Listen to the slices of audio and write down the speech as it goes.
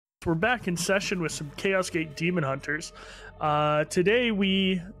We're back in session with some Chaos Gate Daemonhunters. Today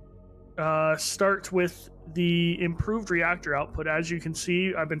we start with the improved reactor output. As you can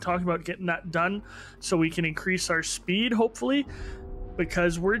see, I've been talking about getting that done so we can increase our speed, hopefully,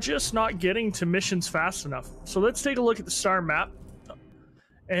 because we're just not getting to missions fast enough. So let's take a look at the star map.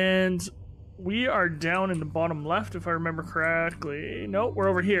 And we are down in the bottom left, if I remember correctly. No, we're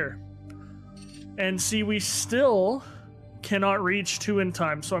over here. And see, we still cannot reach 2 in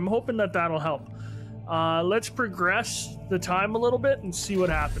time, so I'm hoping that that'll help. Let's progress the time a little bit and see what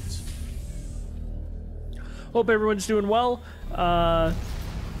happens. Hope everyone's doing well.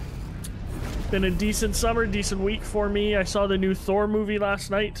 Been a decent summer, decent week for me. I saw the new Thor movie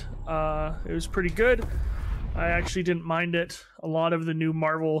last night. It was pretty good. I actually didn't mind it. A lot of the new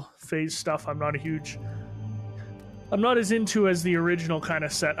Marvel phase stuff I'm not as into as the original kind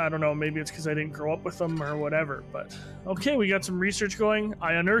of set. I don't know, maybe it's because I didn't grow up with them or whatever, but okay, we got some research going.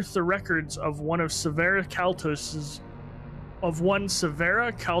 I unearthed the records of one Severa Caltas,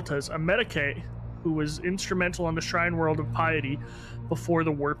 a Medicae who was instrumental in the Shrine World of Piety before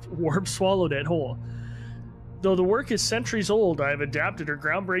the warp swallowed it whole. Though the work is centuries old, I have adapted her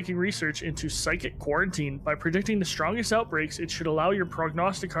groundbreaking research into psychic quarantine. By predicting the strongest outbreaks, it should allow your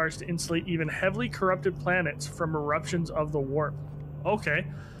prognosticars to insulate even heavily corrupted planets from eruptions of the warp. Okay,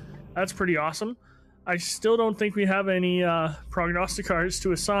 that's pretty awesome. I still don't think we have any prognosticars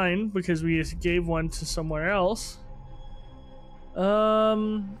to assign because we gave one to somewhere else.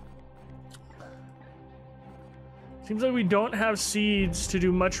 Seems like we don't have seeds to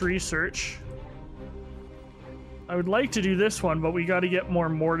do much research. I would like to do this one, but we got to get more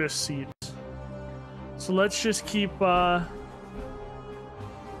mortis seeds. So let's just keep...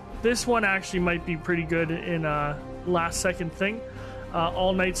 this one actually might be pretty good in a last second thing.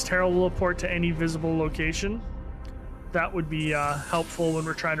 All Knight's Tarot will report to any visible location. That would be helpful when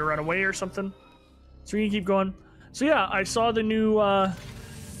we're trying to run away or something. So we can keep going. So yeah, I saw the new...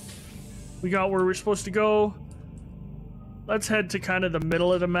 we got where we're supposed to go. Let's head to kind of the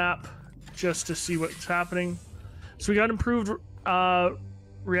middle of the map just to see what's happening. So we got improved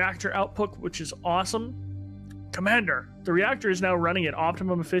reactor output, which is awesome. Commander, the reactor is now running at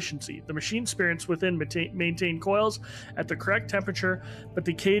optimum efficiency. The machine spirits within maintain coils at the correct temperature, but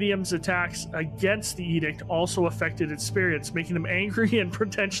the Cadium's attacks against the edict also affected its spirits, making them angry and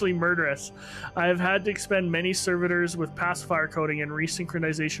potentially murderous. I have had to expend many servitors with pacifier coding and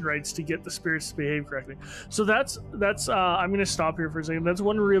resynchronization rights to get the spirits to behave correctly. So that's I'm going to stop here for a second. That's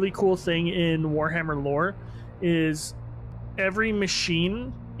one really cool thing in Warhammer lore, is every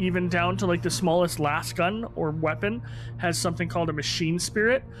machine, even down to like the smallest last gun or weapon, has something called a machine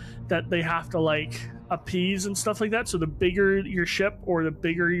spirit that they have to like appease and stuff like that. So the bigger your ship or the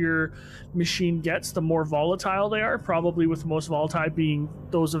bigger your machine gets, the more volatile they are, probably with the most volatile being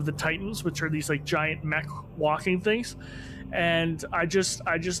those of the Titans, which are these like giant mech walking things. And I just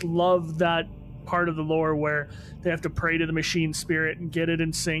love that part of the lore where they have to pray to the machine spirit and get it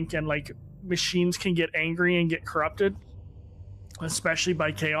in sync, and like machines can get angry and get corrupted, especially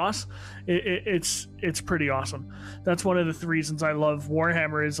by chaos. It's pretty awesome. That's one of the reasons I love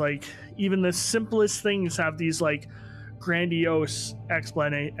Warhammer, is like even the simplest things have these like grandiose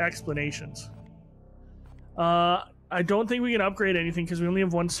explanations. I don't think we can upgrade anything because we only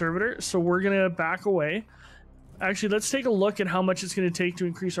have one servitor, so we're gonna back away. Actually, let's take a look at how much it's going to take to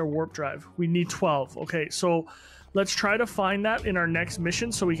increase our warp drive. We need 12. Okay, so let's try to find that in our next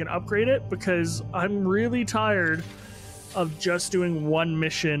mission so we can upgrade it, because I'm really tired of just doing one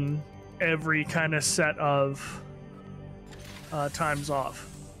mission every kind of set of times off.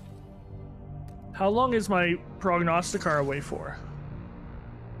 How long is my prognosticar away for?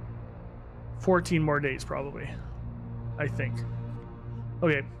 14 more days, probably, I think.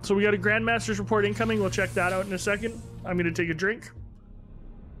 Okay, so we got a Grandmaster's report incoming. We'll check that out in a second. I'm going to take a drink.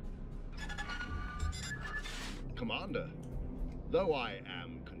 Commander, though I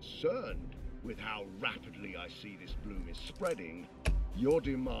am concerned with how rapidly I see this bloom is spreading, your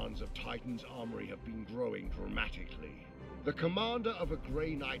demands of Titan's armory have been growing dramatically. The commander of a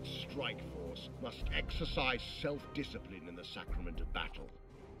Grey Knight strike force must exercise self-discipline in the sacrament of battle.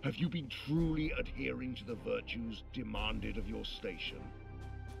 Have you been truly adhering to the virtues demanded of your station?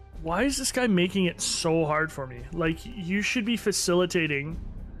 Why is this guy making it so hard for me? Like, you should be facilitating.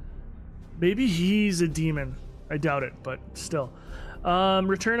 Maybe he's a demon. I doubt it, but still.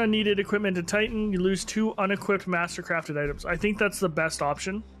 Return unneeded equipment to Titan. You lose 2 unequipped mastercrafted items. I think that's the best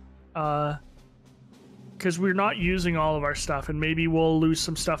option. Because we're not using all of our stuff, and maybe we'll lose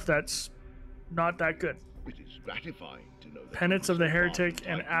some stuff that's not that good. It is gratifying to know that Penance of the Heretic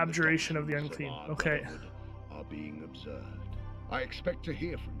and Abjuration of the Unclean. Okay. Are being observed. I expect to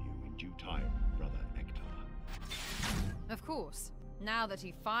hear from you due time, Brother Ektar. Of course. Now that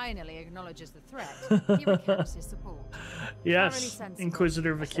he finally acknowledges the threat, he recants his support. Yes,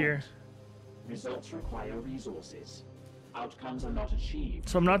 Inquisitor Vakir. Results require resources. Outcomes are not achieved.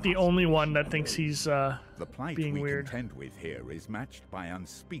 So I'm not the only one that thinks he's the plight being we weird. contend with here is matched by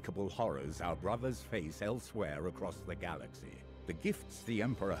unspeakable horrors our brothers face elsewhere across the galaxy. The gifts the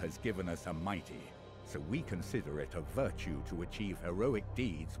Emperor has given us are mighty, so we consider it a virtue to achieve heroic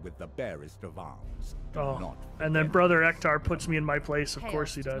deeds with the barest of arms. Oh, and then Brother Ektar puts me in my place. Of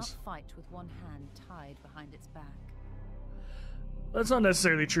course he does. Not fight with one hand tied behind its back. That's not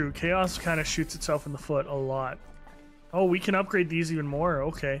necessarily true. Chaos kind of shoots itself in the foot a lot. Oh, we can upgrade these even more.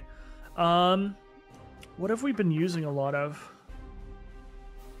 Okay. What have we been using a lot of?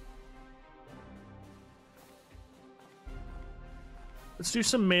 Let's do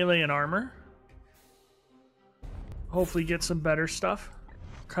some melee and armor. Hopefully get some better stuff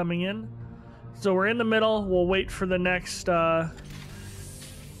coming in. So we're in the middle. We'll wait for the next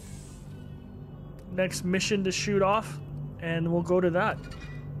next mission to shoot off, and we'll go to that.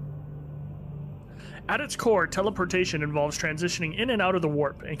 At its core, teleportation involves transitioning in and out of the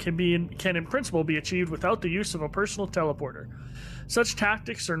warp, and can in principle be achieved without the use of a personal teleporter. Such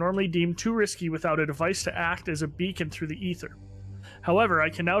tactics are normally deemed too risky without a device to act as a beacon through the ether. However, I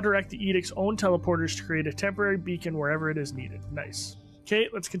can now direct the Edict's own teleporters to create a temporary beacon wherever it is needed. Nice. Okay,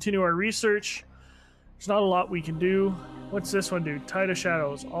 let's continue our research. There's not a lot we can do. What's this one do? Tide of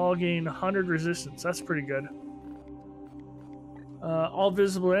Shadows. All gain 100 resistance. That's pretty good. All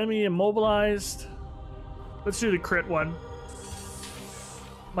visible enemy immobilized. Let's do the crit one.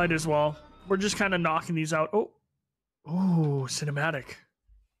 Might as well. We're just kind of knocking these out. Oh. Ooh, cinematic.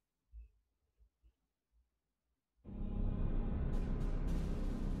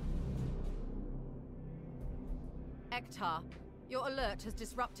 Ektar, your alert has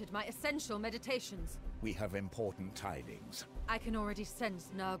disrupted my essential meditations. We have important tidings. I can already sense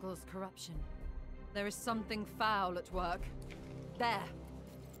Nurgle's corruption. There is something foul at work. There.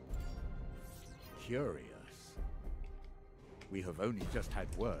 Curious. We have only just had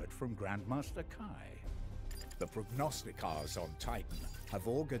word from Grandmaster Kai. The prognosticars on Titan have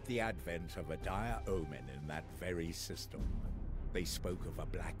augured the advent of a dire omen in that very system. They spoke of a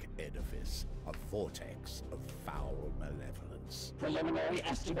black edifice, a vortex of foul malevolence. Preliminary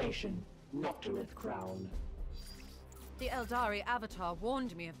estimation, Nocturith Crown. The Eldari Avatar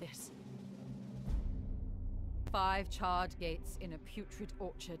warned me of this. 5 charred gates in a putrid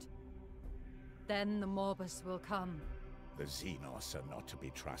orchard. Then the Morbus will come. The Xenos are not to be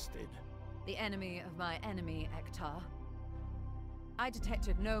trusted. The enemy of my enemy, Ektar. I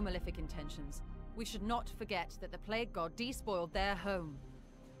detected no malefic intentions. We should not forget that the Plague God despoiled their home.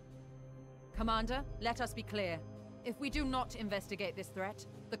 Commander, let us be clear. If we do not investigate this threat,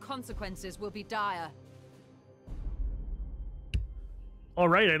 the consequences will be dire.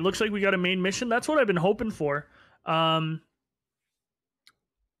 Alright, it looks like we got a main mission. That's what I've been hoping for. The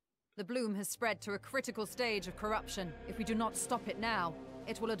bloom has spread to a critical stage of corruption. If we do not stop it now,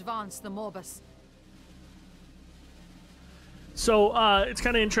 it will advance the Morbus. So, it's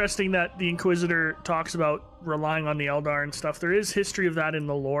kind of interesting that the Inquisitor talks about relying on the Eldar and stuff. There is history of that in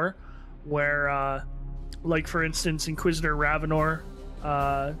the lore, where, like, for instance, Inquisitor Ravenor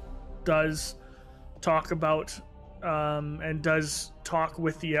does talk about, and does talk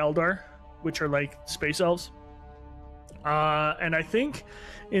with the Eldar, which are, like, space elves. And I think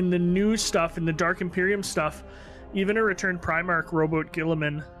in the new stuff, in the Dark Imperium stuff, even a returned Primarch, Rowboat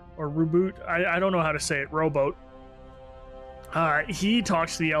Gilliman, or Reboot, I don't know how to say it, Rowboat, he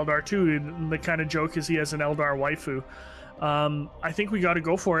talks to the Eldar too, and the kind of joke is he has an Eldar waifu. I think we got to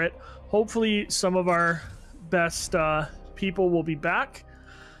go for it. Hopefully some of our best people will be back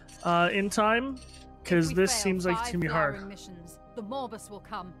in time, because this seems like it's going to be hard. Missions, the Morbus will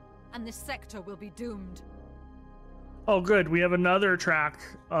come, and this sector will be doomed. Oh, good. We have another track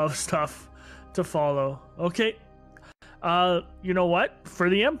of stuff to follow. Okay. You know what? For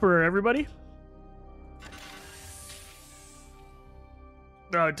the Emperor, everybody.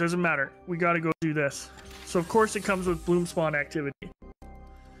 No, it doesn't matter. We gotta go do this. So, of course, it comes with Bloom Spawn activity.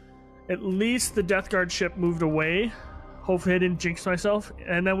 At least the Death Guard ship moved away. Hopefully I didn't jinx myself.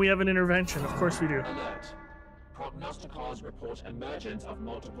 And then we have an intervention. Of course we do. Alert. Prognosticars report emergence of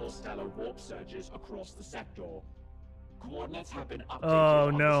multiple stellar warp surges across the sector. Coordinates have been updated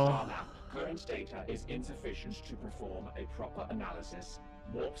on the star map. Current data is insufficient to perform a proper analysis.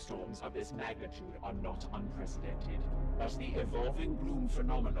 Warp storms of this magnitude are not unprecedented, but the evolving bloom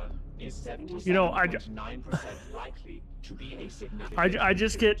phenomenon is 77.9% likely to be a significant... I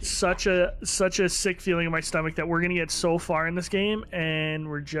just get such a sick feeling in my stomach that we're gonna get so far in this game and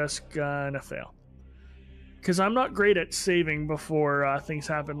we're just gonna fail. Because I'm not great at saving before things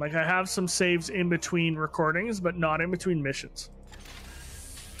happen. Like, I have some saves in between recordings, but not in between missions.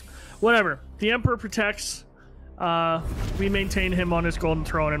 Whatever. The Emperor protects. We maintain him on his golden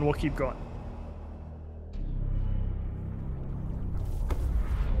throne, and we'll keep going.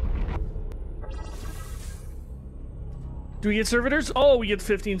 Do we get servitors? Oh, we get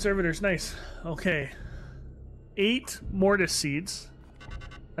 15 servitors. Nice. Okay. 8 Mortis seeds,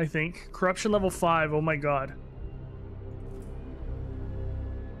 I think. Corruption level 5. Oh my god.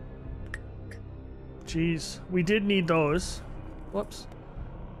 Jeez. We did need those. Whoops.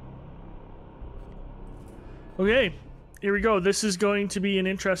 Okay. Here we go. This is going to be an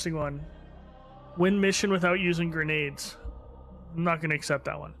interesting one. Win mission without using grenades. I'm not going to accept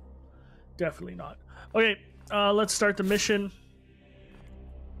that one. Definitely not. Okay. Let's start the mission.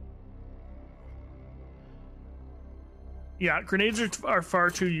 Yeah, grenades are far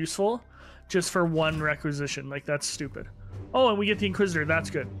too useful just for one requisition. Like, that's stupid. Oh, and we get the Inquisitor. That's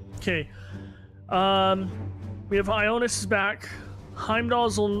good. Okay. We have Ionis back.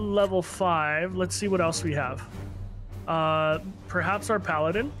 Heimdall's level 5. Let's see what else we have. Perhaps our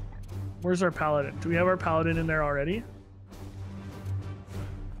Paladin. Where's our Paladin? Do we have our Paladin in there already?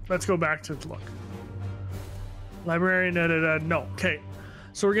 Let's go back to look. Librarian, no. Okay.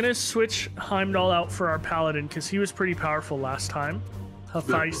 So we're going to switch Heimdall out for our Paladin because he was pretty powerful last time.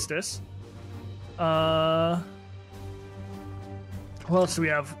 Hephaestus. Who else do we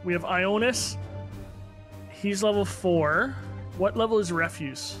have? We have Ionis. He's level 4. What level is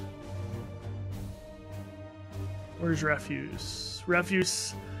Refuse? Where's Refuse?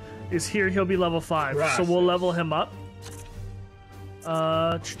 Refuse is here. He'll be level 5. So we'll level him up.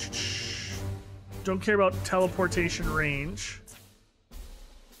 Don't care about teleportation range.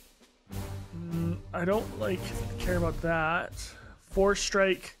 I don't care about that. Force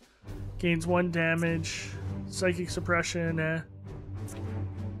strike gains 1 damage. Psychic suppression.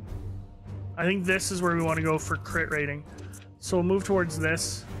 I think this is where we want to go for crit rating. So we'll move towards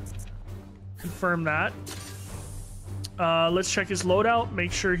this. Confirm that. Let's check his loadout.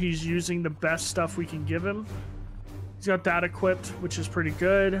 Make sure he's using the best stuff we can give him. He's got that equipped, which is pretty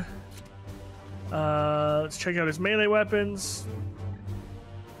good. Let's check out his melee weapons.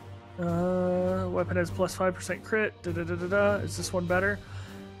 Weapon has plus 5% crit. Is this one better?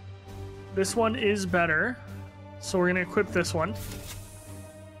 This one is better. So we're going to equip this one.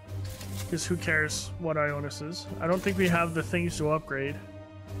 Because who cares what Ionis is? I don't think we have the things to upgrade.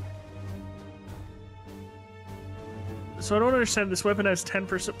 So I don't understand. This weapon has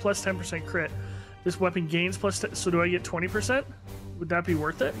 10% plus 10% crit. This weapon gains plus 10. So do I get 20%? Would that be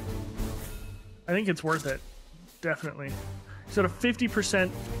worth it? I think it's worth it. Definitely. He's got a 50%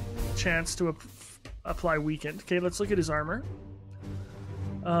 chance to apply weakened. Okay, let's look at his armor.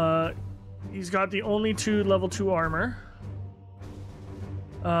 He's got the only 2 level 2 armor.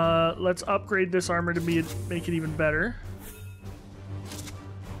 Let's upgrade this armor to make it even better.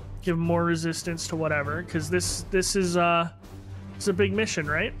 Give him more resistance to whatever, because this is it's a big mission,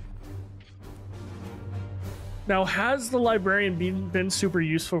 right? Now, has the Librarian been super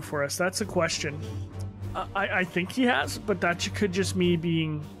useful for us? That's a question. I think he has, but that could just me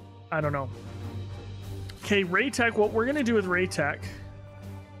being, I don't know. Okay, Raytech. What we're gonna do with Raytech?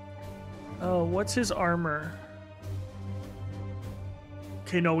 Oh, what's his armor?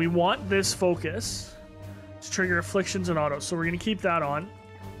 Okay, no, we want this focus to trigger afflictions and autos, so we're gonna keep that on.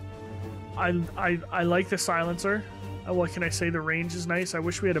 I like the silencer. What can I say? The range is nice. I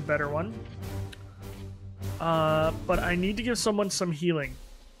wish we had a better one. But I need to give someone some healing.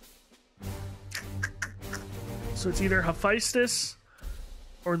 So it's either Hephaestus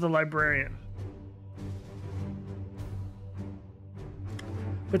or the Librarian.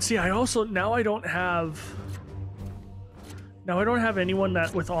 But see, I don't have anyone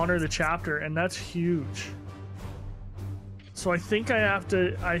that with Honor the Chapter, and that's huge. So I think I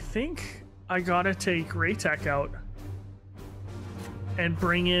gotta take Raytech out and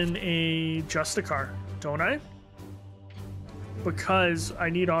bring in a Justicar, don't I? Because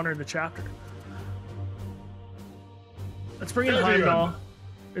I need Honor the Chapter. Let's bring in Heimdall.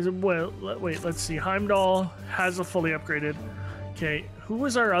 Wait, let's see. Heimdall has a fully upgraded. Okay, who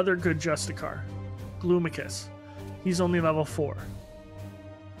was our other good Justicar? Gloomicus. He's only level 4.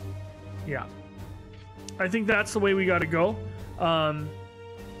 Yeah. I think that's the way we gotta go.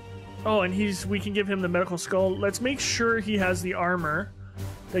 Oh, and we can give him the medical skull. Let's make sure he has the armor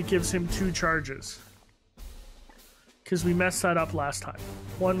that gives him 2 charges. Because we messed that up last time.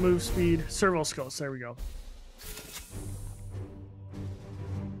 1 move speed, serval skills, there we go.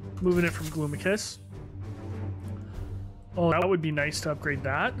 Moving it from Gloomicus. Oh, that would be nice to upgrade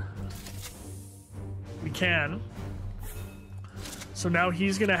that. We can. So now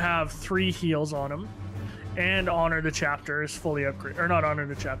he's going to have 3 heals on him. And Honor the Chapter is fully upgraded. Or not Honor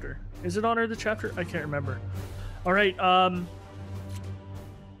the Chapter. Is it Honor the Chapter? I can't remember. Alright,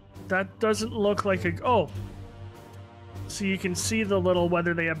 that doesn't look like a... Oh. So you can see the little...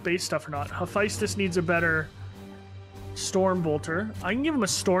 whether they have base stuff or not. Hephaestus needs a better Storm Bolter. I can give him a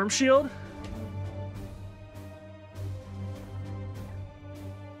Storm Shield.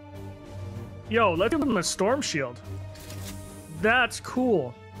 Yo, let's give him a Storm Shield. That's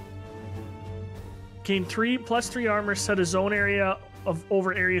cool. Gain +3 armor, set a zone area of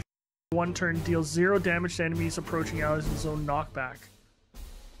over area 1 turn, deals 0 damage to enemies approaching allies in zone knockback.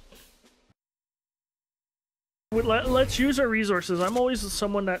 Let's use our resources. I'm always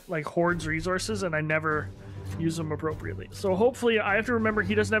someone that like hoards resources and I never use them appropriately. So hopefully, I have to remember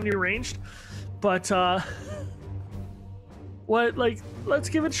he doesn't have any ranged, but let's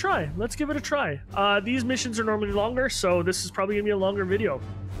give it a try. Let's give it a try. These missions are normally longer, so this is probably gonna be a longer video.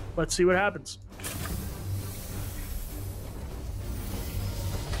 Let's see what happens.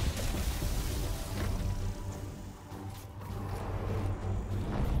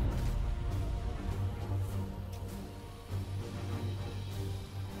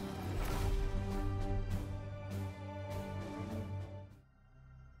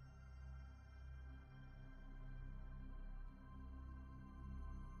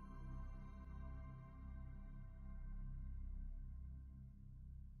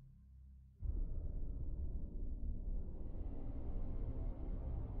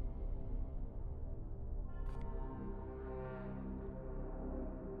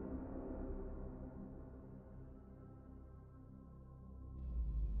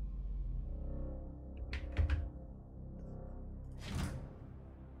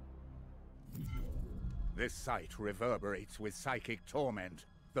 This site reverberates with psychic torment.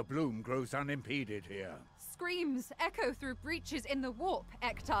 The bloom grows unimpeded here. Screams echo through breaches in the warp,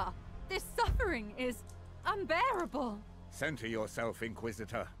 Ektar. This suffering is unbearable. Center yourself,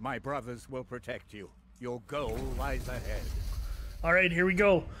 Inquisitor. My brothers will protect you. Your goal lies ahead. All right, here we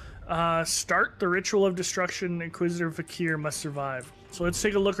go. Start the ritual of destruction. Inquisitor Fakir must survive. So let's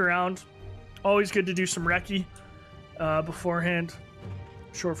take a look around. Always good to do some recce beforehand.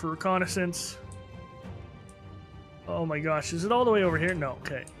 Short for reconnaissance. Oh my gosh, is it all the way over here? No,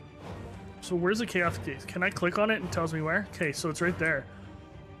 okay. So where's the Chaos Gate? Can I click on it and it tells me where? Okay, so it's right there.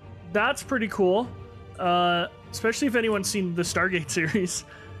 That's pretty cool. Especially if anyone's seen the Stargate series.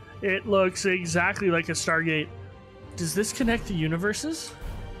 It looks exactly like a Stargate. Does this connect the universes?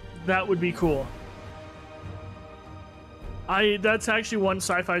 That would be cool. That's actually one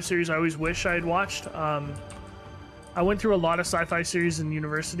sci-fi series I always wish I had watched. I went through a lot of sci-fi series in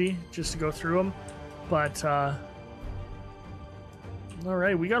university just to go through them. But,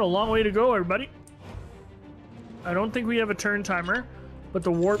 alright, we got a long way to go, everybody. I don't think we have a turn timer, but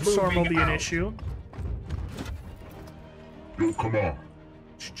the warp storm will be an issue. No, come on.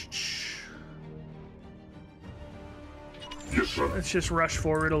 Yes, sir. Let's just rush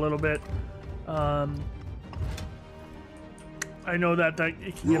forward a little bit. I know that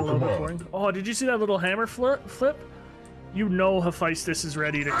it can get a little bit boring. Oh, did you see that little hammer flip? You know Hephaestus is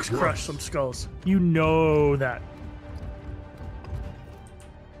ready to crush some skulls. You know that.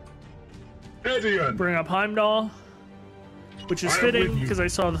 Edian. Bring up Heimdall, which is fitting because I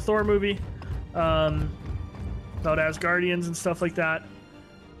saw the Thor movie about Asgardians and stuff like that.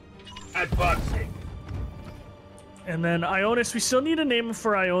 Advancing. And then Ionis, we still need a name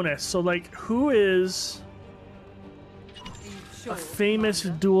for Ionis. So, like, who is a famous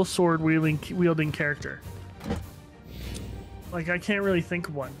dual sword wielding character? Like, I can't really think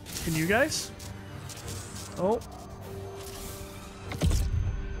of one. Can you guys? Oh.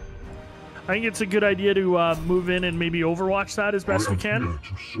 I think it's a good idea to move in and maybe overwatch that as best we can.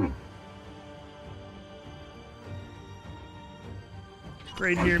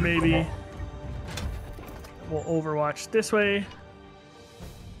 Right here, maybe. We'll overwatch this way.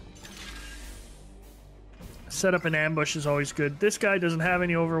 Set up an ambush is always good. This guy doesn't have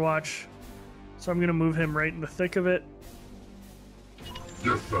any overwatch, so I'm going to move him right in the thick of it.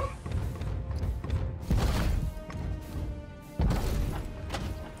 Yes, sir.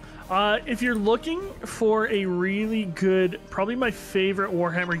 If you're looking for a really good, probably my favorite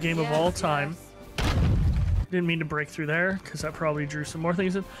Warhammer game of all time. Didn't mean to break through there, because that probably drew some more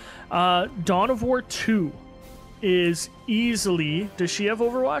things in. Dawn of War 2 is easily... Does she have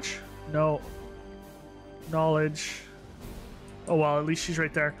Overwatch? No. Knowledge. Oh, well, at least she's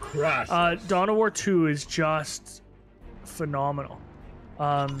right there. Dawn of War 2 is just phenomenal.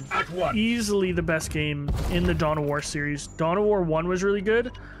 Easily the best game in the Dawn of War series. Dawn of War 1 was really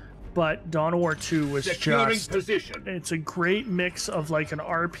good, but Dawn of War 2 was position. It's a great mix of like an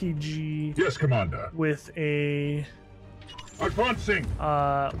RPG. Yes, Commander. With a... Advancing.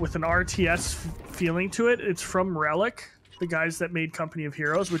 With an RTS feeling to it. It's from Relic, the guys that made Company of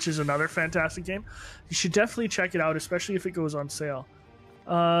Heroes, which is another fantastic game. You should definitely check it out, especially if it goes on sale.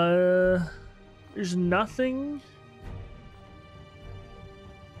 There's nothing...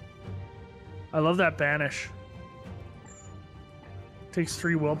 I love that Banish. Takes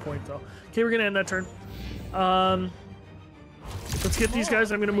 3 will point though. Okay, we're gonna end that turn. Let's get these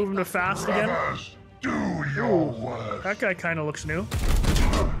guys. I'm gonna move them to fast again. Do your worst. That guy kind of looks new.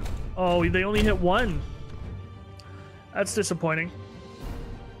 Oh, they only hit 1. That's disappointing.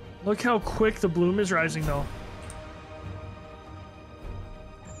 Look how quick the bloom is rising though.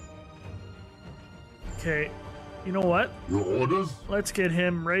 Okay, you know what? Your orders? Let's get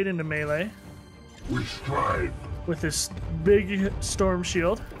him right into melee. We strive. With this big storm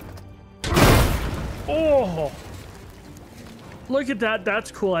shield. Oh! Look at that.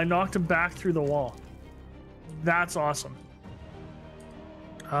 That's cool. I knocked him back through the wall. That's awesome.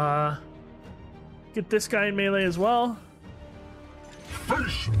 Get this guy in melee as well.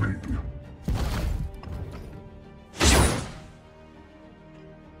 Face me.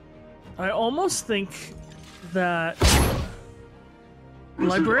 I almost think that the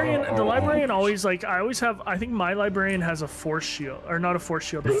librarian always, like, I think my librarian has a force shield, or not a force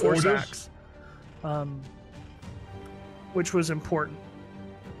shield, a force axe, which was important.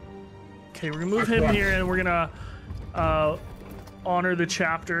 Okay, we're gonna move him here, and we're gonna honor the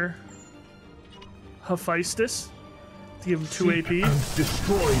chapter Hephaestus to give him 2 AP.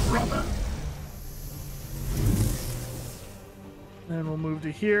 Destroy, brother. And we'll move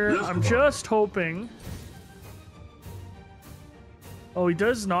to here. Yes, I'm just hoping. Oh, he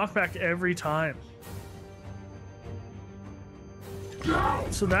does knockback every time.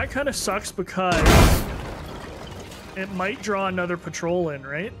 So that kind of sucks because it might draw another patrol in,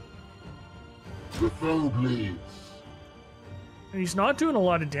 right? The foe bleeds. And he's not doing a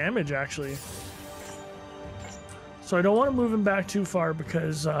lot of damage, actually. So I don't want to move him back too far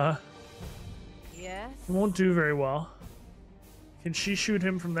because Yes. he won't do very well. Can she shoot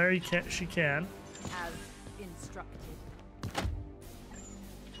him from there? He can't. She can. As instructed.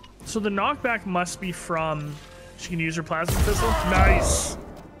 So the knockback must be from... She can use her plasma pistol? Nice!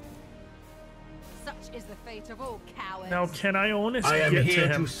 Such is the fate of all cowards. Now, can Ionis I am get here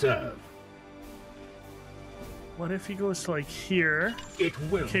to him? to serve. What if he goes to, like, here? It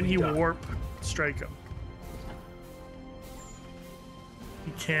will. Can he warp strike him?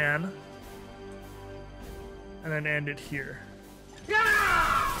 He can. And then end it here.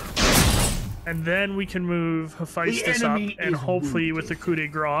 And then we can move Hephaestus up, and hopefully with the coup de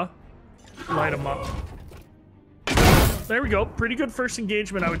grace, light him up. There we go. Pretty good first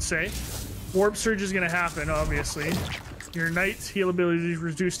engagement, I would say. Warp Surge is going to happen, obviously. Your Knight's heal ability is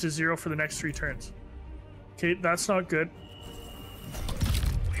reduced to 0 for the next 3 turns. Okay, that's not good.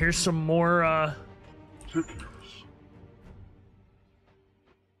 Here's some more,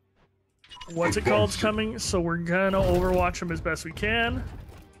 what's it called coming, so we're gonna overwatch him as best we can.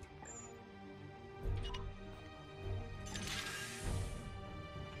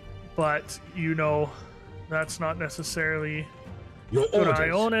 But, you know, that's not necessarily Your good orders.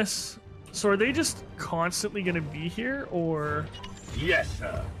 Ionis. So are they just constantly gonna be here, or... Yes,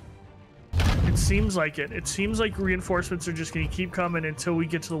 sir. It seems like it. It seems like reinforcements are just gonna keep coming until we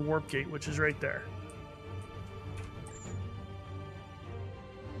get to the warp gate, which is right there.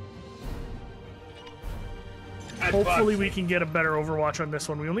 Hopefully we can get a better Overwatch on this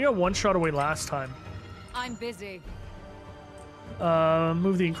one. We only got 1 shot away last time. I'm busy.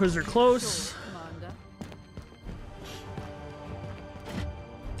 Move the Inquisitor close. Sure, Commander.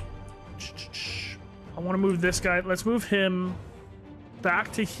 I want to move this guy. Let's move him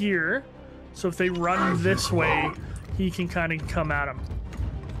back to here. So if they run this way, he can kind of come at him.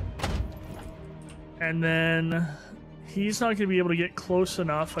 And then he's not going to be able to get close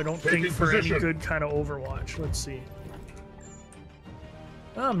enough, I don't think, for any good kind of Overwatch. Let's see.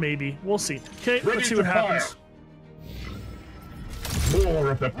 Maybe. We'll see. Okay, let's see what happens.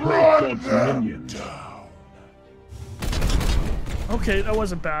 More of the Plague God's minions. Okay, that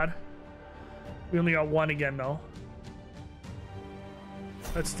wasn't bad. We only got 1 again, though.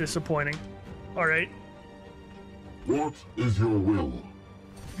 That's disappointing. Alright. What is your will?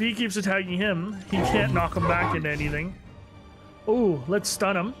 If he keeps attacking him, he can't knock him back into anything. Oh, let's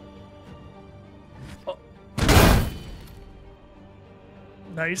stun him. Oh.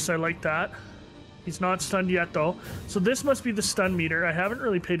 Nice, I like that. He's not stunned yet, though. So this must be the stun meter. I haven't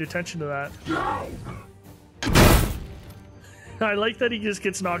really paid attention to that. I like that he just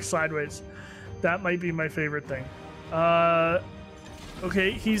gets knocked sideways. That might be my favorite thing.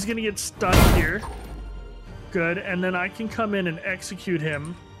 Okay, he's gonna get stunned here. Good, and then I can come in and execute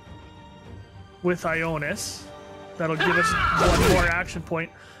him with Ionis. That'll give us one more action point.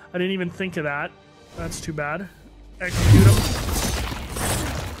 I didn't even think of that. That's too bad. Execute him.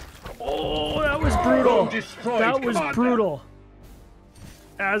 Oh, that was brutal. That was brutal.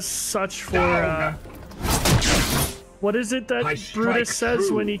 As such for, what is it that Brutus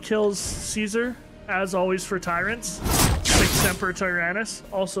says when he kills Caesar? As always for tyrants. Like Semper Tyrannus.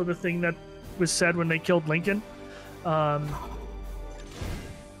 Also the thing that was said when they killed Lincoln.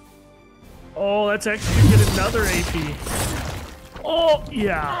 Oh, that's executed another AP. Oh,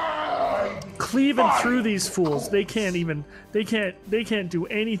 yeah. Cleaving through these fools. They can't do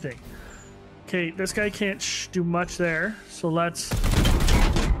anything. Okay, this guy can't do much there, so let's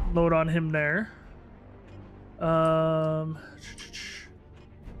load on him there. I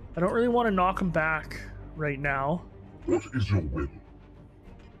don't really want to knock him back right now. What is your will?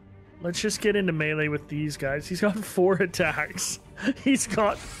 Let's just get into melee with these guys. He's got 4 attacks. He's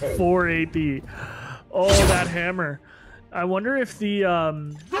got 4 AP. Oh, that hammer. I wonder if the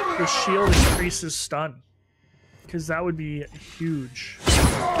shield increases stun. Because that would be huge.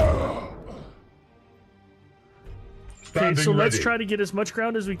 Okay, so let's try to get as much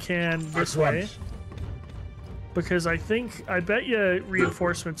ground as we can this way. Because I bet you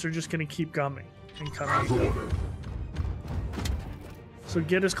reinforcements are just going to keep coming and coming. So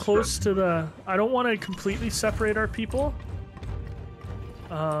get as close to the... I don't want to completely separate our people.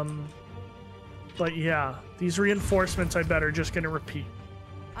 But yeah, these reinforcements I bet are just going to repeat.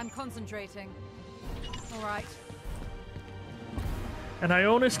 I'm concentrating. All right. And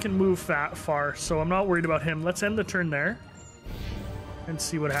Ionis can move far, so I'm not worried about him. Let's end the turn there and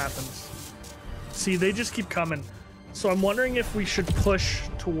see what happens. See, they just keep coming. So I'm wondering if we should push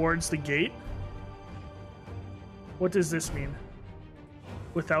towards the gate. What does this mean?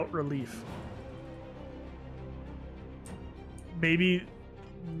 Without relief. Maybe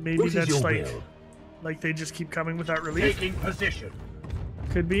that's like they just keep coming without relief. Taking position.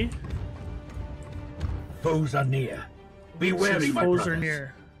 Could be. Foes are near. Be wary, my foes brothers. are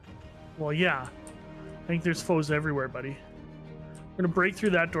near. Well, yeah. I think there's foes everywhere, buddy. We're gonna break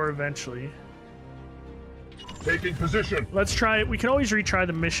through that door eventually. Taking position. Let's try it. We can always retry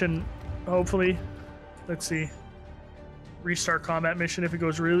the mission, hopefully. Let's see. Restart combat mission if it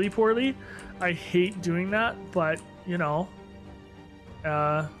goes really poorly. I hate doing that, but, you know.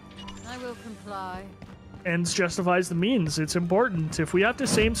 I will comply. Ends justifies the means. It's important. If we have to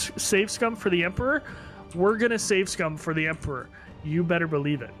save scum for the Emperor, we're gonna save scum for the Emperor. You better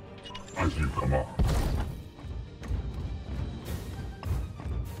believe it. As you command.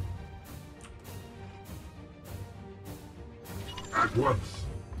 At once.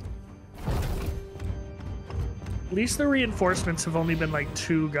 At least the reinforcements have only been like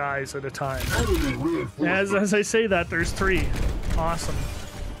 2 guys at a time. As I say that, there's 3. Awesome.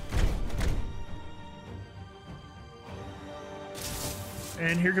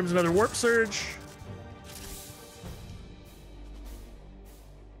 And here comes another warp surge.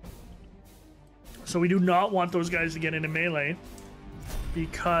 So we do not want those guys to get into melee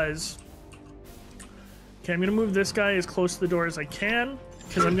because... Okay, I'm going to move this guy as close to the door as I can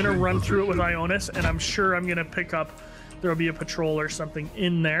because I'm going to run through it with Ionis, and I'm sure I'm going to pick up... There'll be a patrol or something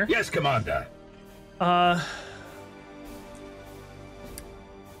in there. Yes, Commander.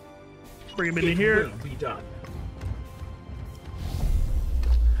 Bring him into here. Will be done.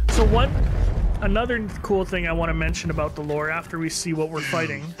 So another cool thing I want to mention about the lore after we see what we're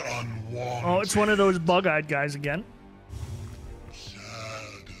fighting. Oh, it's one of those bug-eyed guys again.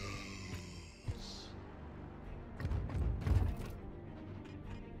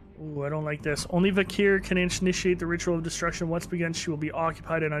 Ooh, I don't like this. Only Vakir can initiate the ritual of destruction. Once begun, she will be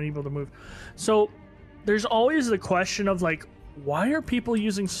occupied and unable to move. So there's always the question of, like, why are people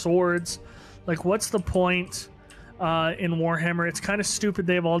using swords? Like, what's the point in Warhammer? It's kind of stupid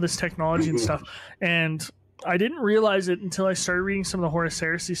they have all this technology and stuff. And I didn't realize it until I started reading some of the Horus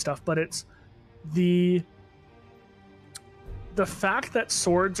Heresy stuff, but it's the fact that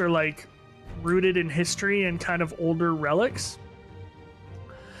swords are, like, rooted in history and kind of older relics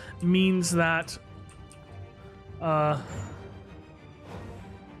means that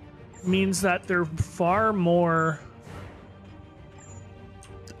they're far more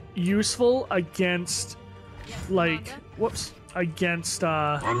useful against, like, whoops, against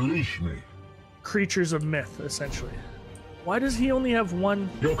Unleash me. creatures of myth, essentially. Why does he only have one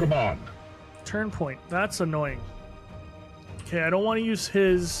Your command. turn point? That's annoying. Okay, I don't want to use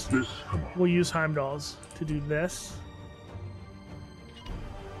his. This command. We'll use Heimdall's to do this.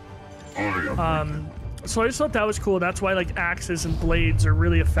 I am. So I just thought that was cool. That's why like axes and blades are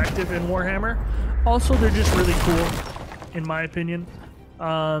really effective in Warhammer. Also, they're just really cool, in my opinion.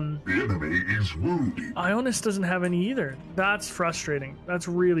 The enemy is wounded. Ionis doesn't have any either. That's frustrating. That's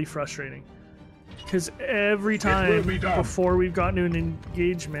really frustrating. Because every time be done. before we've gotten to an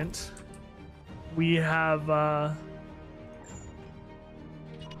engagement, we have...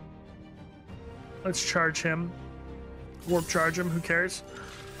 let's charge him. Warp charge him, who cares?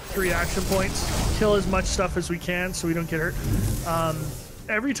 3 action points. Kill as much stuff as we can so we don't get hurt.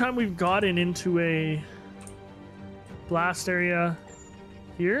 Every time we've gotten into a blast area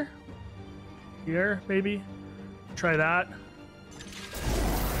here, maybe, try that.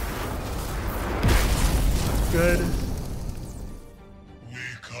 Good. We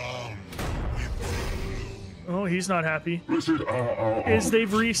come. Oh, he's not happy. This is our Is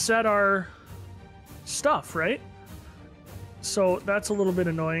they've reset our stuff, right? So that's a little bit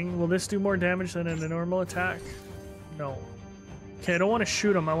annoying. Will this do more damage than a normal attack? No. Okay, I don't want to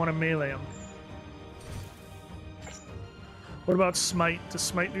shoot him. I want to melee him. What about smite? Does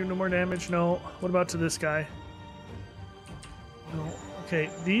smite do no more damage? No. What about to this guy? No. Okay,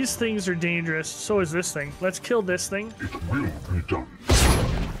 these things are dangerous. So is this thing. Let's kill this thing It will be done.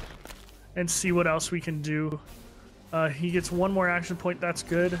 and see what else we can do. He gets 1 more action point. That's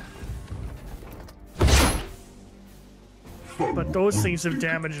good. But those things have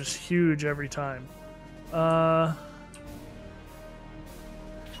damage is huge every time.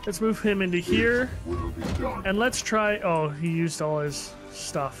 Let's move him into here. Will be done. And let's try... Oh, he used all his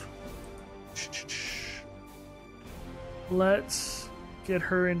stuff. Let's get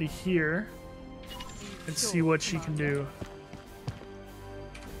her into here and see what she can do.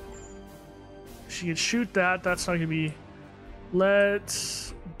 She can shoot that. That's not going to be...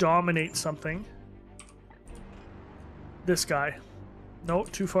 Let's dominate something. This guy.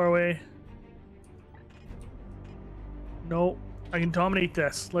 Nope, too far away. Nope. I can dominate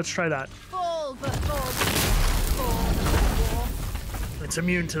this. Let's try that. Fall, but fall. It's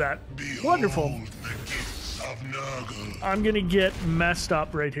immune to that. Wonderful. The gifts of Nurgle. I'm gonna get messed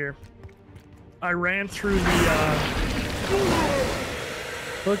up right here. I ran through the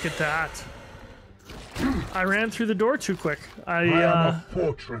look at that. I ran through the door too quick. I am a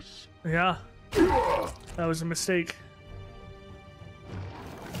fortress. Yeah. That was a mistake.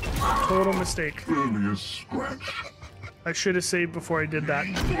 Total mistake. Barely a scratch. I should have saved before I did that.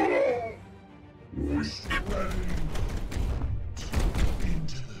 Weak.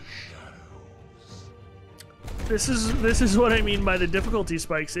 This is what I mean by the difficulty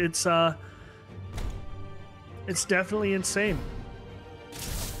spikes. It's definitely insane.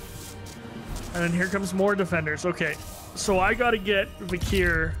 And then here comes more defenders. Okay, so I gotta get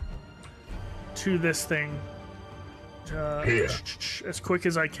Vakir to this thing Here. as quick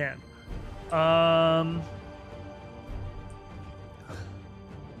as I can.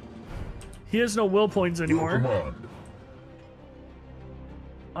 He has no will points Your anymore. command.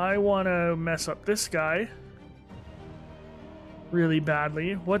 I want to mess up this guy really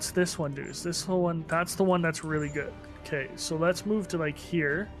badly. What's this one do? Is this the one? That's the one that's really good. Okay, so let's move to like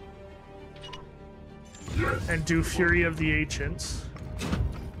here Yes. and do Fury of the Ancients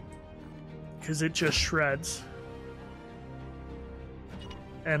because it just shreds.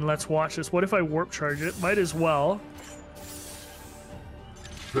 And let's watch this. What if I warp charge it? Might as well.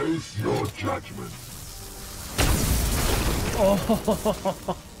 Face your judgment.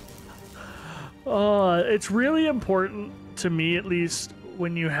 It's really important to me, at least,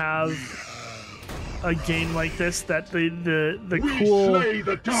 when you have a game like this, that the We cool slay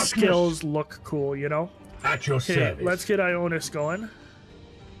the darkness. skills look cool, you know? At your Okay, service. let's get Ionis going.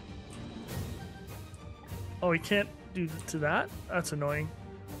 Oh, he can't do to that? That's annoying.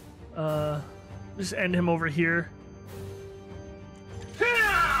 Just end him over here.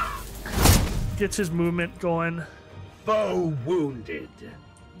 Gets his movement going. Foe wounded.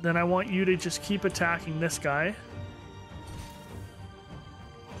 Then I want you to just keep attacking this guy.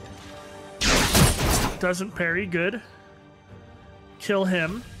 Doesn't parry, good. Kill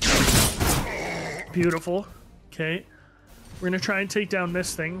him. Beautiful. Okay. We're gonna try and take down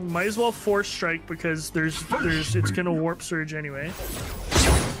this thing. Might as well force strike because it's gonna warp surge anyway.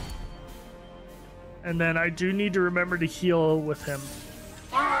 And then I do need to remember to heal with him.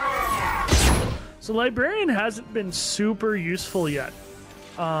 So Librarian hasn't been super useful yet.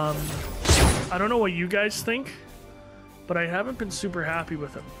 I don't know what you guys think, but I haven't been super happy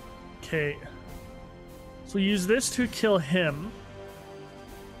with him. Okay. So use this to kill him.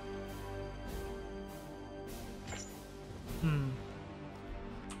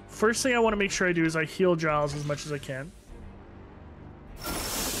 First thing I want to make sure I do is I heal Giles as much as I can.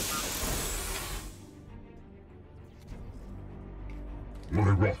 My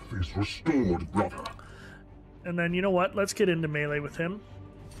wrath is restored, brother. And then, you know what? Let's get into melee with him.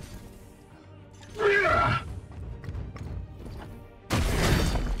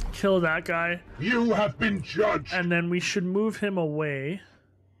 Kill that guy. You have been judged. And then we should move him away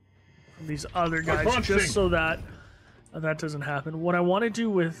from these other guys just so that that doesn't happen. What I want to do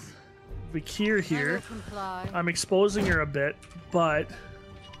with Vakir here, I'm exposing her a bit, but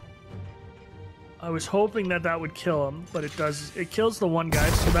I was hoping that that would kill him, but it does. It kills the one guy,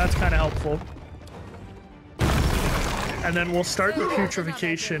 so that's kind of helpful. And then we'll start the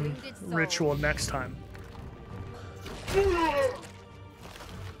putrefaction ritual next time.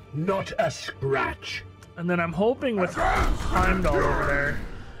 Not a scratch. And then I'm hoping with Heimdall over there,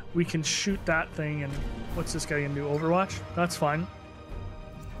 we can shoot that thing. And what's this guy gonna do? Overwatch? That's fine.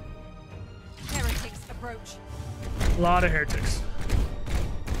 Heretics approach. A lot of heretics.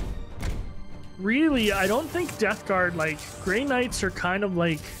 Really, I don't think Death Guard, like, Grey Knights are kind of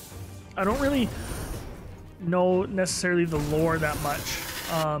like, I don't really know necessarily the lore that much.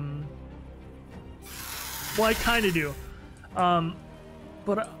 Well, I kind of do.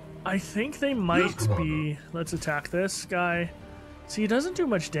 But I think they might be, let's attack this guy. See, he doesn't do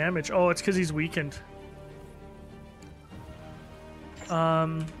much damage. Oh, it's because he's weakened.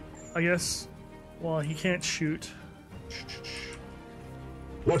 I guess, well, he can't shoot.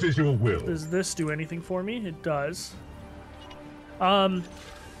 What is your will? Does this do anything for me? It does.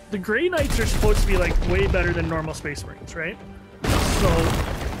 The Grey Knights are supposed to be like way better than normal Space Marines, right? So,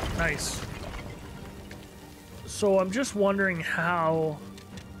 nice. So I'm just wondering how,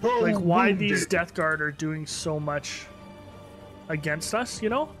 like, why these Death Guard are doing so much against us, you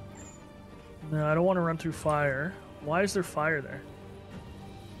know? No, I don't want to run through fire. Why is there fire there?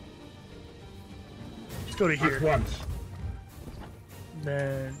 Let's go to here. At once.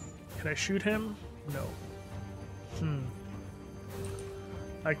 Then, can I shoot him? No.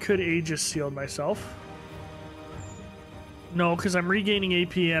 I could Aegis Shield myself. No, because I'm regaining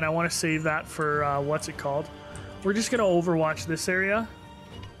AP and I want to save that for, what's it called? We're just going to overwatch this area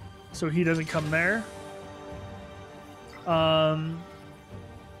so he doesn't come there. Oh,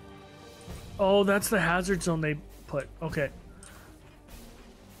 that's the hazard zone they put. Okay.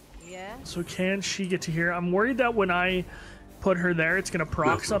 Yeah. So can she get to here? I'm worried that when I put her there, it's going to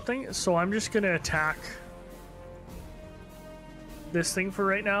proc something. So I'm just going to attack this thing for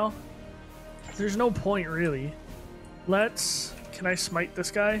right now. There's no point, really. Let's... Can I smite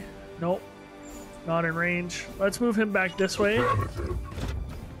this guy? Nope. Not in range. Let's move him back this way.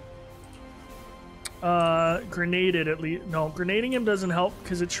 Grenaded at least. No, grenading him doesn't help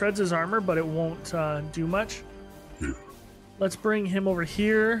because it shreds his armor, but it won't do much. Let's bring him over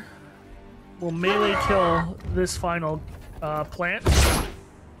here. We'll melee kill this final plant.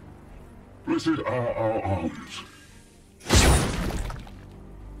 Blessed are our arms.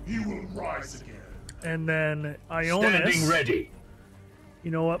 You will rise again. And then Ionis. Standing ready.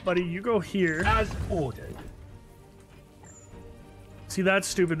 You know what, buddy? You go here. As ordered. See, that's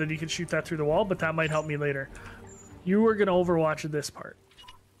stupid that you can shoot that through the wall, but that might help me later. You were going to overwatch this part.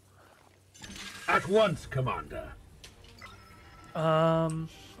 At once, Commander.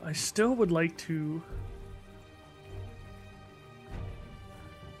 I still would like to...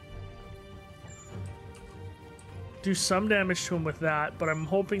 do some damage to him with that, but I'm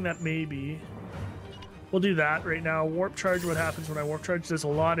hoping that maybe... We'll do that right now. Warp Charge, what happens when I Warp Charge? Does a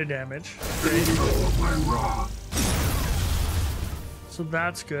lot of damage. So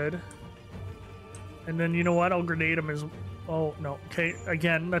that's good. And then, you know what? I'll grenade him as... Oh, no. Okay,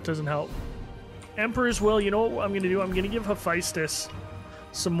 again, that doesn't help. Emperor's Will, you know what I'm going to do? I'm going to give Hephaestus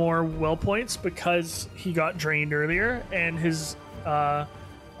some more will points because he got drained earlier, and his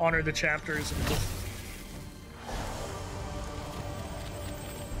Honor the Chapter is...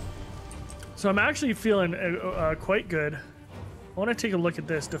 So I'm actually feeling quite good. I want to take a look at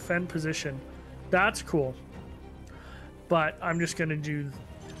this. Defend position. That's cool. But I'm just going to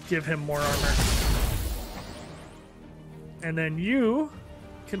give him more armor. And then you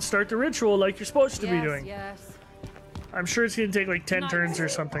can start the ritual like you're supposed to be doing. Yes. I'm sure it's going to take like 10 turns or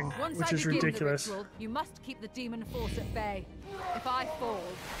something, which is ridiculous. The ritual, you must keep the demon force at bay. If I fall,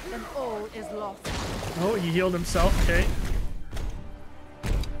 then all is lost. Oh, he healed himself. Okay.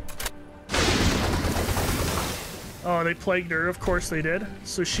 Oh, they plagued her. Of course they did.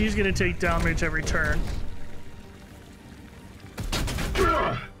 So she's going to take damage every turn.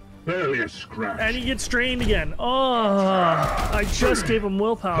 Barely a scratch. And he gets drained again. Oh, I just gave him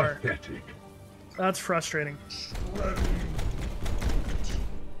willpower. Pathetic. That's frustrating.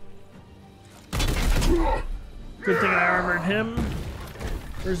 Good thing I armored him.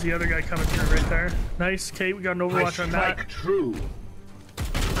 There's the other guy coming through right there. Nice. Okay, we got an overwatch on that. True.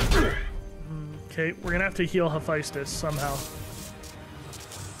 Okay, we're gonna have to heal Hephaestus somehow.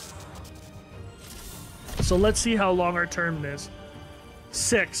 So let's see how long our turn is.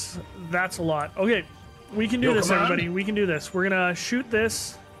 6. That's a lot. Okay, we can do this, everybody. We can do this. We're gonna shoot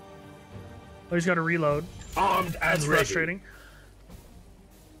this. Oh, he's got to reload. Armed and That's ready. frustrating.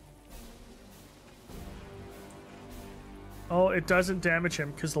 Oh, it doesn't damage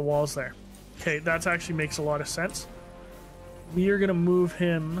him because the wall's there. Okay, that actually makes a lot of sense. We are gonna move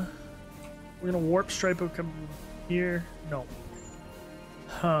him. We're gonna warp stripe him come here. No.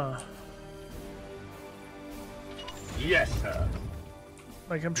 Huh. Yes, sir.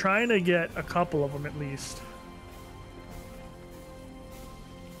 Like, I'm trying to get a couple of them at least.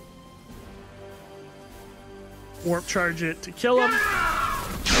 Warp charge it to kill him.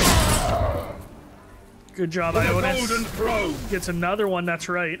 Good job, Golden Ionis. throne. Gets another one, that's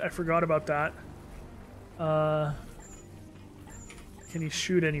right. I forgot about that. Can he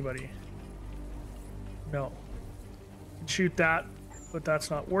shoot anybody? No. Can shoot that, but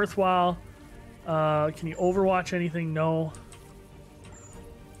that's not worthwhile. Can he overwatch anything? No.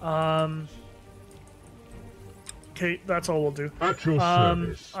 Okay, that's all we'll do. At your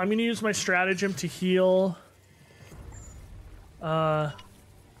service. I'm gonna use my stratagem to heal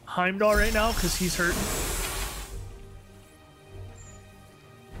Heimdall right now because he's hurting.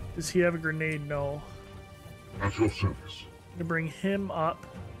 Does he have a grenade? No. At your service. I'm gonna bring him up.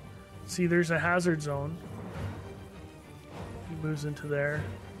 See, there's a hazard zone. He moves into there.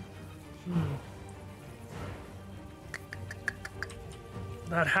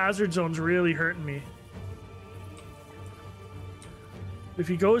 That hazard zone's really hurting me. If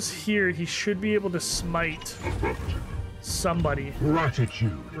he goes here, he should be able to smite Affirmative. somebody,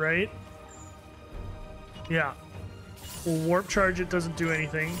 Gratitude. right? Yeah. We'll warp charge, it doesn't do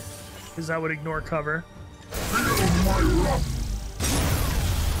anything, because that would ignore cover. Feel my wrath.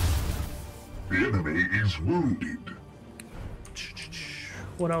 The enemy is wounded.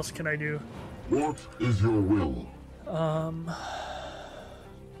 What else can I do? What is your will?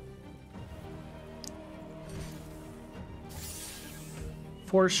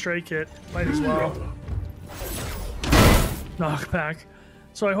 Force strike it. Might as well. Knockback.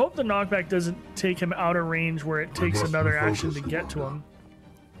 So I hope the knockback doesn't take him out of range where it takes must be another action to focused, get to Commander. him.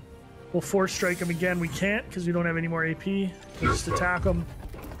 We'll force strike him again. We can't because we don't have any more AP. We'll just attack him.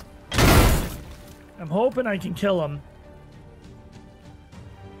 I'm hoping I can kill him.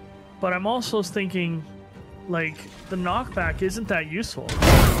 But I'm also thinking, like, the knockback isn't that useful.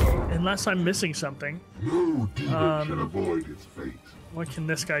 Unless I'm missing something. No demon can avoid its fate. What can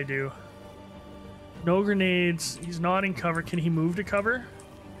this guy do? No grenades. He's not in cover. Can he move to cover?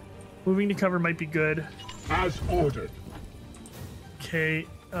 Moving to cover might be good. As ordered. Okay,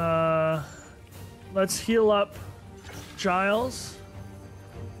 let's heal up Giles.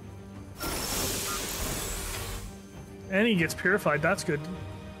 And he gets purified. That's good.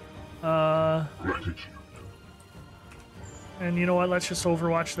 Gratitude. And you know what? Let's just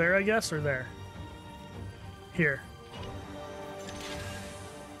overwatch there, I guess, or there. Here.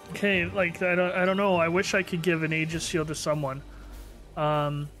 Okay, like I don't know. I wish I could give an Aegis shield to someone.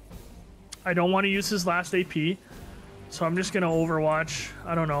 I don't want to use his last AP, so I'm just gonna overwatch.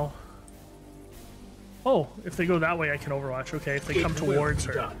 I don't know. Oh, if they go that way, I can overwatch. Okay, if they come towards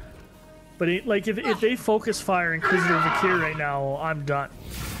her. Done. But it, like if they focus fire Inquisitor Vakir right now, I'm done.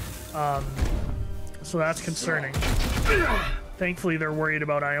 So that's concerning. Thankfully, they're worried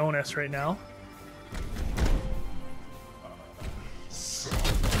about Ionis right now.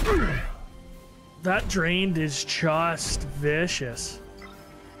 That drained is just vicious.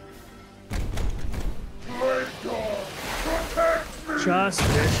 Just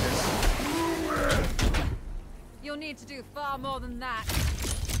vicious. You'll need to do far more than that.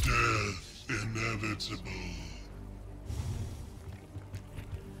 Death inevitable.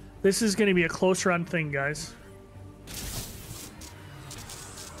 This is going to be a close run thing, guys.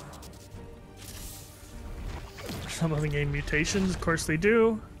 Some of them gain mutations, of course they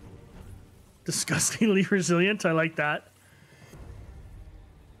do. Disgustingly resilient, I like that.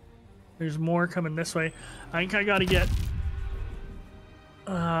 There's more coming this way. I think I gotta get...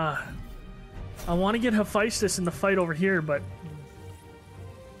 I want to get Hephaestus in the fight over here, but...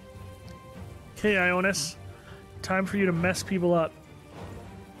 Okay, Ionis. Time for you to mess people up.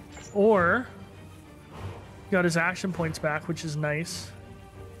 Or, got his action points back, which is nice.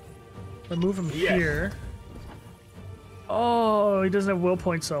 I'll move him here. Oh, he doesn't have will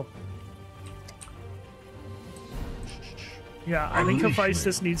points, though. Yeah, I think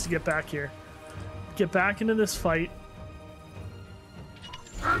Hephaestus needs to get back here. Get back into this fight.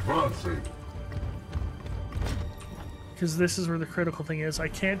 Advancing. Because this is where the critical thing is. I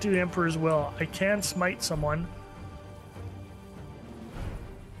can't do Emperor's Will. I can smite someone.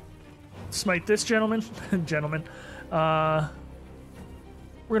 Smite this gentleman. Gentleman. We're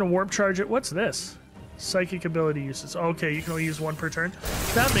going to warp charge it. What's this? Psychic ability uses. Okay, you can only use one per turn.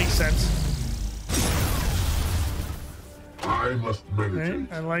 That makes sense. I must meditate.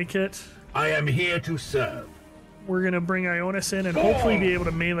 Okay, I like it. I am here to serve. We're going to bring Ionis in and hopefully be able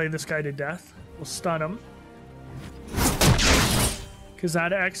to melee this guy to death. We'll stun him. Because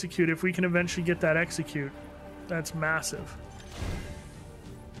that execute, if we can eventually get that execute, that's massive.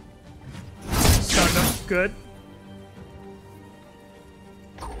 Stunned him. Good.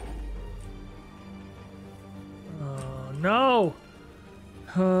 No!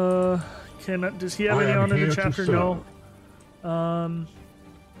 Does he have any on in the chapter? No. Come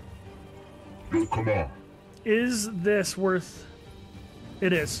on. Is this worth...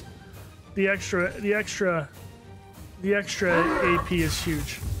 It is. The extra AP is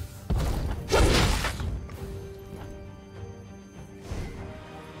huge.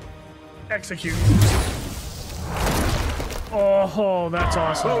 Execute. Oh, that's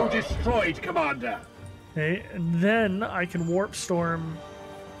awesome. Foe destroyed, Commander. Okay, and then I can warp storm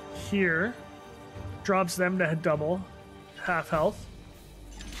here. Drops them to double. Half health.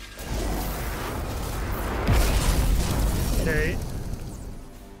 Okay.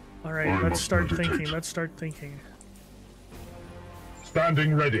 Alright, let's start thinking. Let's start thinking.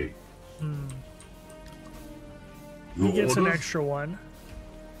 Standing ready. He gets an extra one.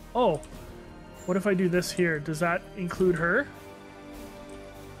 Oh. What if I do this here? Does that include her?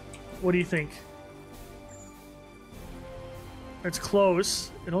 What do you think? It's close.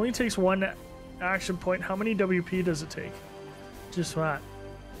 It only takes one action point. How many WP does it take? Just that.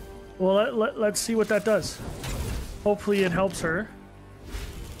 Well, let's see what that does. Hopefully it helps her.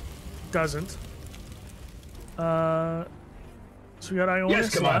 Doesn't. So we got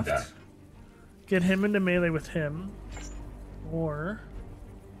Ionis left. Get him into melee with him. Or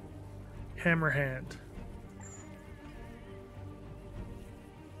Hammerhand.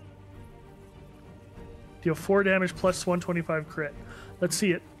 Deal 4 damage plus 125 crit. Let's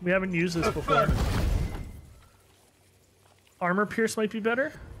see it. We haven't used this before. Armor Pierce might be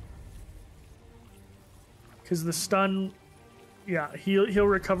better. Because the stun... Yeah, he'll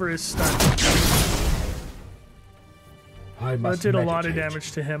recover his stun. That did a lot of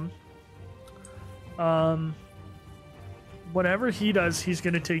damage to him. Whatever he does, he's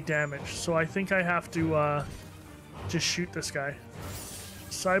going to take damage. So I think I have to just shoot this guy.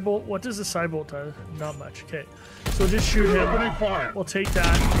 Cybolt, what does the Cybolt do? Not much. Okay, so just shoot him. We'll take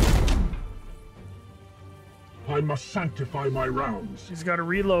that. I must sanctify my rounds. He's got to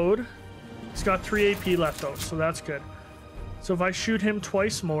reload. He's got 3 AP left though, so that's good. So if I shoot him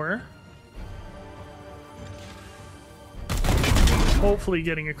twice more, hopefully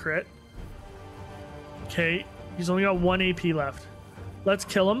getting a crit. Okay, he's only got 1 AP left. Let's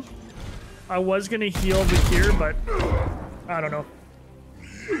kill him. I was gonna heal Vakir, but I don't know.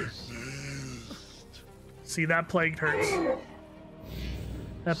 See, that plague hurts.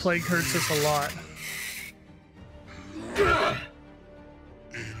 That plague hurts us a lot. 11.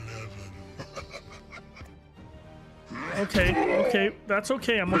 Okay, that's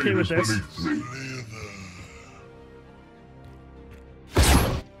okay. I'm okay with this.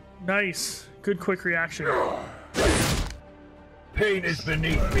 Nice. Good quick reaction. Pain is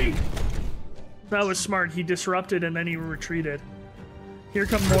beneath me. That was smart. He disrupted and then he retreated. Here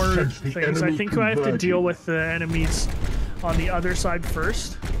come more things. I think I have to deal with the enemies on the other side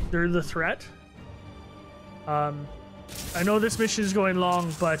first. They're the threat. I know this mission is going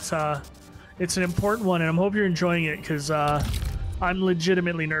long, but it's an important one, and I hope you're enjoying it because I'm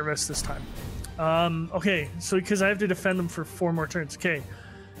legitimately nervous this time. Okay, so because I have to defend them for 4 more turns. Okay,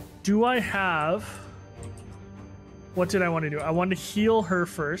 do I have... What did I want to do? I wanted to heal her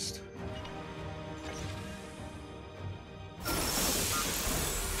first.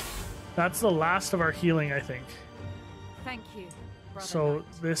 That's the last of our healing, I think. Thank you, Brother So Knight.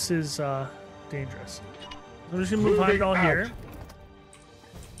 this is dangerous. I'm just gonna move Heimdall here.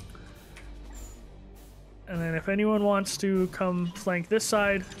 And then if anyone wants to come flank this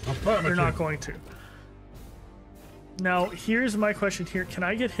side, they're not going to. Now, here's my question here. Can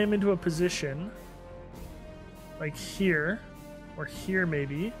I get him into a position like here, or here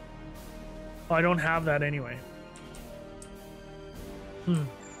maybe. Oh, I don't have that anyway.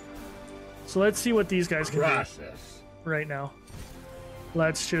 So let's see what these guys can do right now.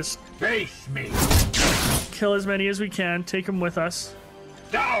 Let's just Face me. kill as many as we can. Take them with us.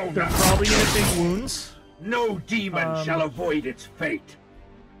 Down. They're probably gonna take wounds. No demon shall avoid its fate.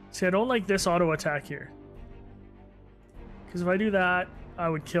 See, I don't like this auto attack here. Because if I do that, I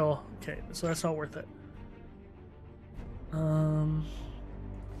would kill. Okay, so that's not worth it.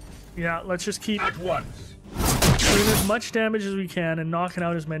 Yeah, let's just keep At once. doing as much damage as we can and knocking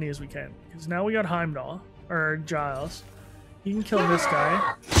out as many as we can. Because now we got Heimdall, or Giles. He can kill this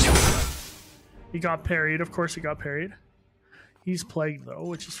guy. He got parried. Of course he got parried. He's plagued though,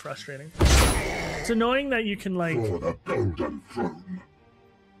 which is frustrating. It's annoying that you can like For the golden throne.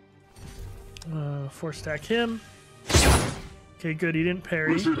 force stack him. Okay, good. He didn't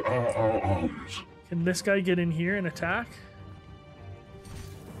parry. Visit our arms. Can this guy get in here and attack?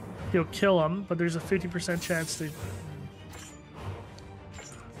 He'll kill him, but there's a 50% chance to...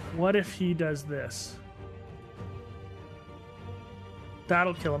 What if he does this?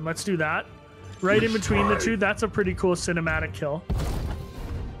 That'll kill him. Let's do that. Right in between the two. That's a pretty cool cinematic kill.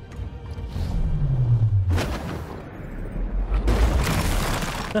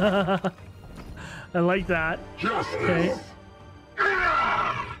 I like that. Okay.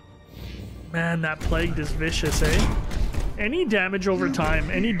 Man, that plagued is vicious, eh? Any damage over time,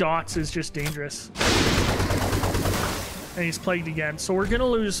 any dots is just dangerous. And he's plagued again. So we're gonna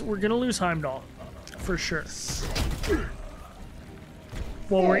lose Heimdall. For sure.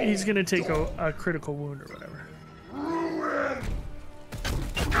 Well, he's gonna take a critical wound or whatever.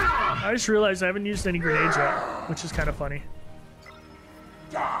 I just realized I haven't used any grenades yet, which is kind of funny.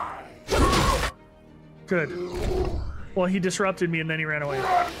 Good. Well, he disrupted me and then he ran away.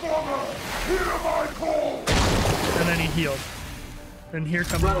 And then he healed. And here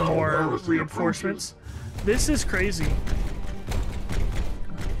come more reinforcements. This is crazy.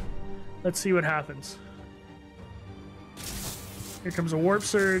 Let's see what happens. Here comes a warp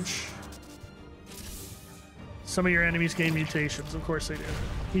surge. Some of your enemies gain mutations. Of course they do.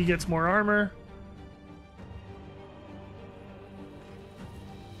 He gets more armor.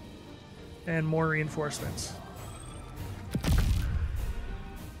 And more reinforcements.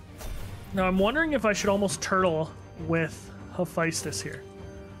 Now I'm wondering if I should almost turtle with Hephaestus here.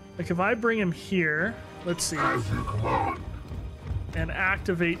 Like if I bring him here, let's see, and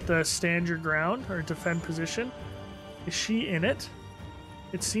activate the stand your ground or defend position. Is she in it?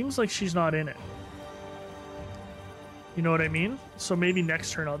 It seems like she's not in it. You know what I mean? So maybe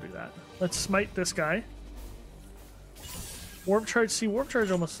next turn I'll do that. Let's smite this guy. Warp charge, see, warp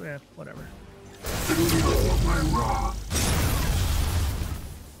charge almost, whatever.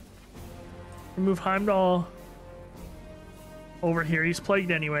 Move Heimdall over here. He's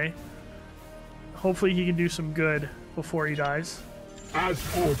plagued anyway. Hopefully he can do some good before he dies. As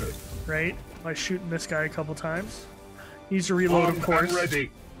ordered. Right? By shooting this guy a couple times. Needs to reload, of course.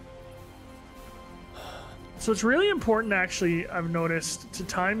 Ready. So it's really important, actually, I've noticed, to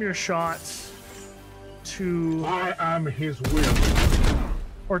time your shots to... I am his will.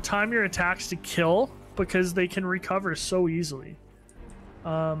 Or time your attacks to kill, because they can recover so easily.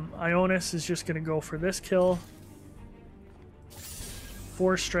 Ionis is just going to go for this kill.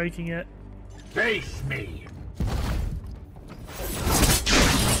 Force striking it. Face me.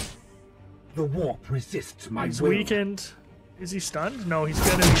 The warp resists my He's will. weakened. Is he stunned? No, he's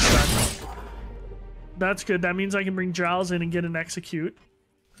going to be stunned. That's good. That means I can bring Giles in and get an execute.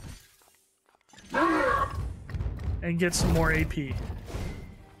 And get some more AP.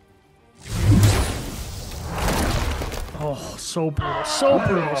 Oh, so brutal. So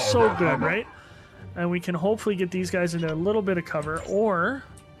brutal. So good, right? And we can hopefully get these guys into a little bit of cover, or...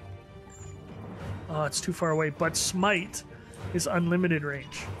 Oh, it's too far away. But Smite is unlimited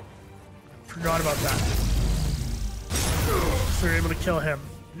range. Forgot about that. So we're able to kill him.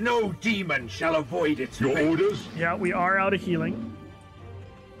 No demon shall avoid its Your fate. orders? Yeah, we are out of healing.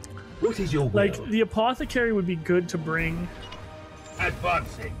 What is your will? Like, the Apothecary would be good to bring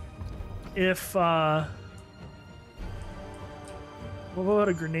Advancing. if, What about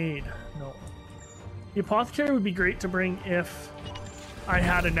a grenade? No. The Apothecary would be great to bring if I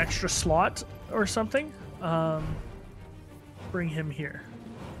had an extra slot or something. Bring him here.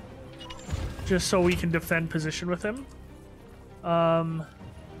 Just so we can defend position with him.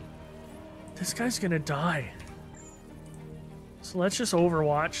 This guy's gonna die. So let's just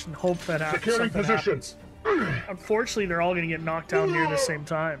overwatch and hope that Securing something position. happens. Unfortunately, they're all gonna get knocked down near the same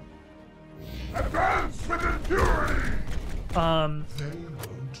time. Advance with enduring.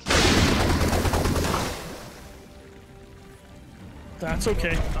 That's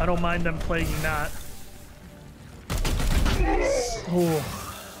okay. I don't mind them plaguing that. Oh,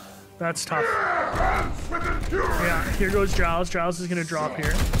 that's tough. Yeah, here goes Giles. Giles is going to drop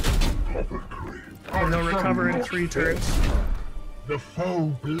here. And they'll recover in 3 turns. The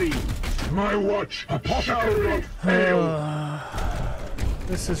foe bleeds. My watch shall not fail.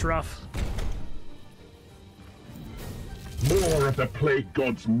 This is rough. More of the plague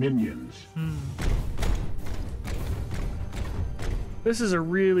god's minions. This is a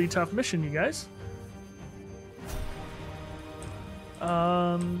really tough mission, you guys.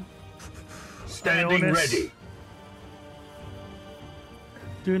 Standing Ionis. ready.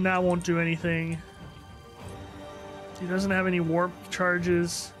 Doing that won't do anything. He doesn't have any warp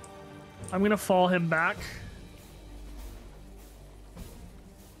charges. I'm gonna fall him back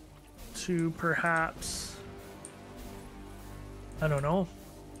to perhaps, I don't know.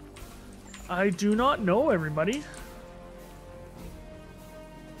 I do not know, everybody.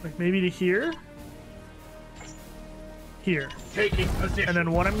 Like maybe to here? Here. Taking position. And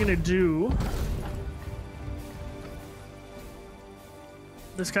then what I'm gonna do,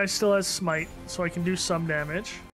 this guy still has smite, so I can do some damage.